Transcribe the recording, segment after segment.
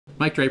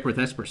Mike Draper with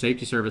Expert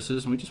Safety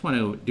Services, and we just want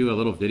to do a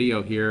little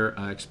video here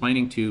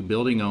explaining to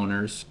building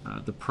owners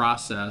the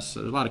process.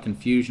 There's a lot of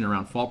confusion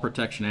around fall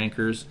protection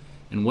anchors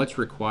and what's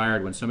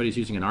required when somebody's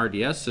using an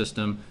RDS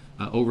system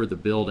over the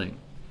building.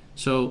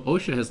 So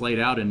OSHA has laid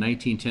out in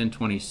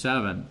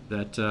 1910-27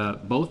 that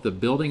both the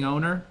building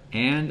owner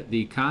and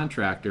the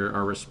contractor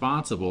are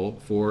responsible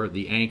for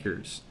the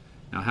anchors.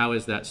 Now, how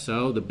is that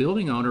so? The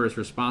building owner is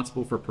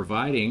responsible for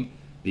providing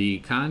the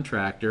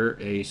contractor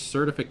a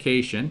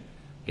certification.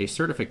 A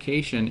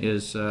certification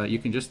is, you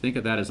can just think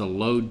of that as a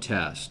load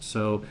test.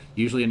 So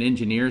usually an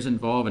engineer is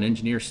involved, an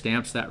engineer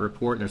stamps that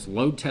report, and there's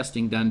load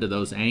testing done to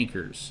those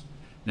anchors.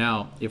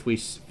 Now, if we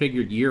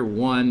figured year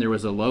one there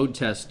was a load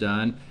test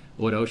done,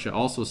 what OSHA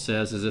also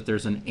says is that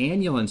there's an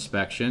annual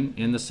inspection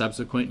in the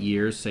subsequent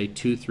years, say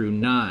 2 through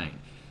 9.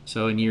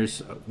 So in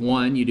years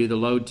 1 you do the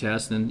load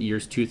test, and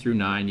years 2 through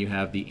 9 you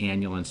have the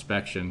annual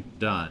inspection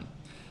done.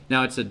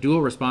 Now, it's a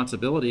dual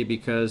responsibility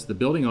because the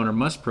building owner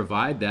must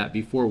provide that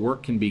before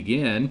work can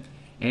begin,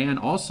 and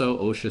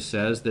also OSHA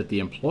says that the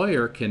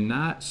employer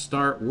cannot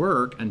start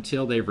work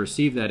until they've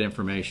received that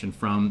information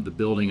from the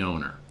building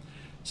owner.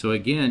 So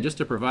again, just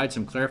to provide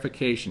some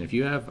clarification, if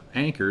you have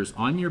anchors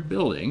on your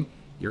building,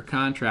 your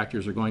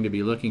contractors are going to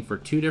be looking for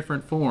 2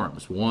 different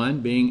forms.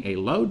 One being a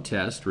load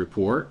test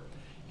report,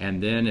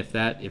 and then if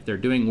they're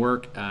doing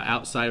work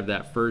outside of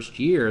that first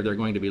year, they're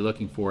going to be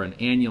looking for an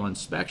annual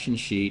inspection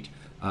sheet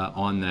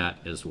on that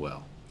as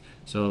well.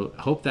 So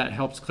I hope that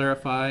helps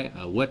clarify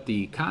what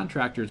the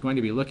contractor is going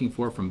to be looking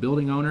for from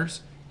building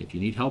owners. If you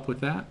need help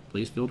with that,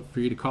 please feel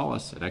free to call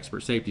us at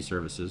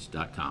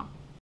ExpertSafetyServices.com.